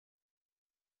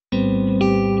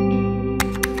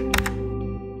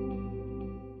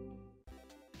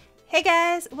Hey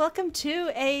guys, welcome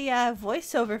to a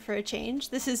voiceover for a change.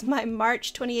 This is my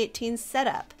March 2018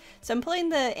 setup. So I'm pulling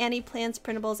the AnniePlans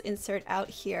printables insert out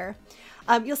here.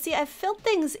 You'll see I've filled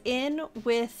things in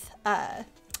with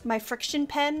my friction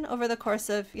pen over the course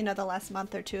of, the last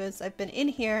month or two as I've been in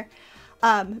here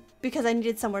because I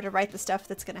needed somewhere to write the stuff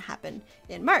that's going to happen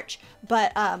in March.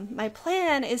 But my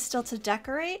plan is still to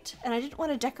decorate, and I didn't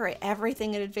want to decorate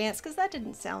everything in advance because that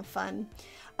didn't sound fun.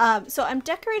 So I'm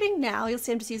decorating now. You'll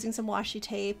see I'm just using some washi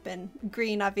tape, and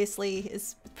green obviously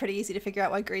is pretty easy to figure out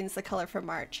why green's the color for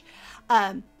March.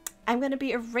 I'm going to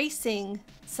be erasing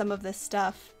some of this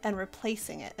stuff and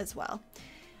replacing it as well.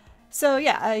 So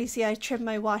yeah, you see I trimmed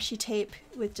my washi tape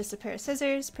with just a pair of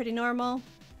scissors, pretty normal.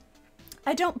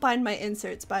 I don't bind my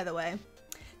inserts, by the way.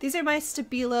 These are my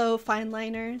Stabilo fine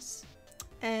liners.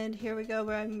 And here we go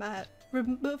where I'm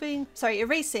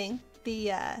erasing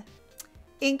the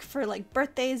ink for like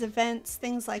birthdays, events,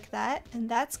 things like that. And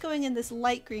that's going in this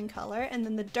light green color. And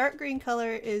then the dark green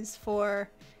color is for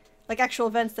like actual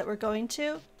events that we're going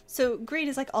to. So green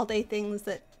is like all day things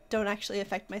that don't actually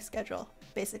affect my schedule,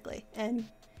 basically. And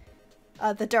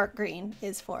the dark green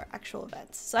is for actual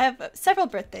events. So I have several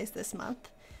birthdays this month.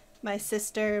 My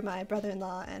sister, my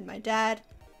brother-in-law, and my dad.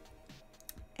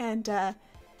 And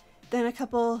then a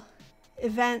couple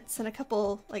events and a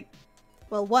couple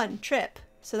one trip.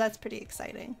 So that's pretty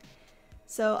exciting.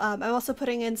 So I'm also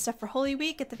putting in stuff for Holy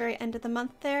Week at the very end of the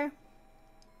month there.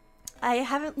 I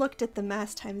haven't looked at the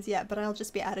mass times yet, but I'll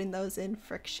just be adding those in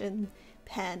friction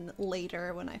pen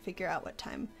later when I figure out what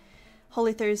time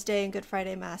Holy Thursday and Good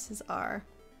Friday masses are.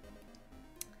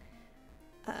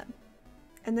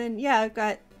 And then yeah, I've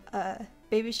got a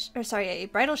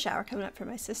bridal shower coming up for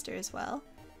my sister as well.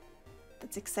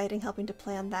 That's exciting, helping to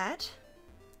plan that.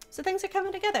 So things are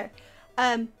coming together.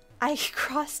 I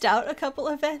crossed out a couple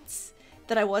events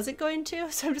that I wasn't going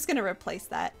to, so I'm just going to replace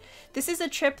that. This is a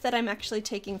trip that I'm actually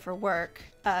taking for work.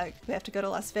 We have to go to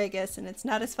Las Vegas, and it's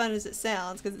not as fun as it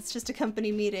sounds because it's just a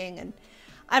company meeting, and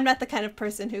I'm not the kind of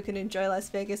person who can enjoy Las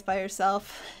Vegas by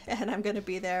herself, and I'm going to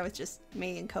be there with just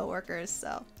me and coworkers,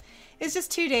 so it's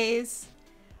just 2 days.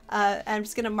 I'm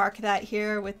just going to mark that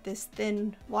here with this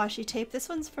thin washi tape. This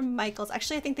one's from Michael's.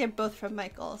 Actually, I think they're both from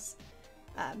Michael's.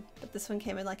 But this one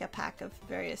came in like a pack of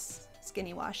various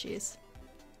skinny washies.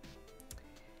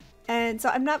 And so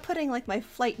I'm not putting like my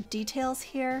flight details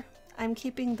here. I'm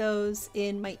keeping those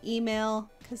in my email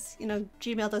because,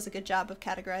 Gmail does a good job of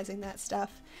categorizing that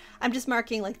stuff. I'm just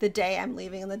marking like the day I'm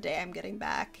leaving and the day I'm getting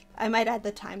back. I might add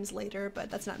the times later, but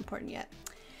that's not important yet.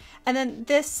 And then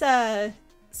this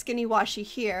skinny washi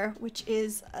here, which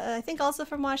is I think also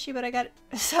from washi, but I got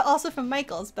it also from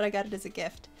Michael's, but I got it as a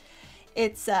gift.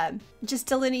 It's just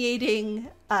delineating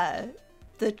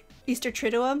the Easter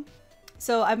Triduum.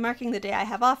 So I'm marking the day I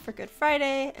have off for Good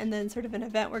Friday, and then sort of an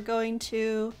event we're going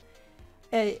to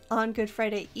on Good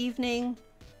Friday evening.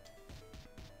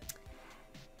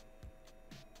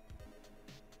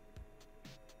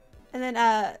 And then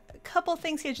a couple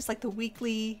things here, just like the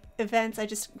weekly events, I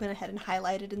just went ahead and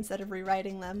highlighted instead of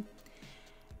rewriting them.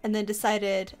 And then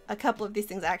decided a couple of these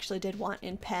things I actually did want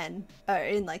in pen, or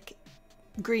in like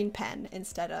green pen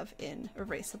instead of in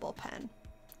erasable pen.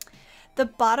 The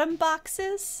bottom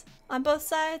boxes on both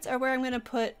sides are where I'm going to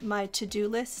put my to-do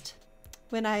list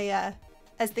when as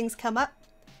things come up.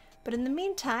 But in the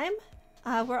meantime,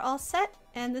 we're all set,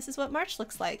 and this is what March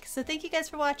looks like. So thank you guys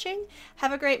for watching.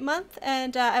 Have a great month,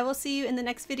 and I will see you in the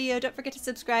next video. Don't forget to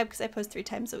subscribe because I post 3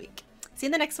 times a week. See you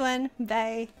in the next one.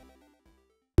 Bye.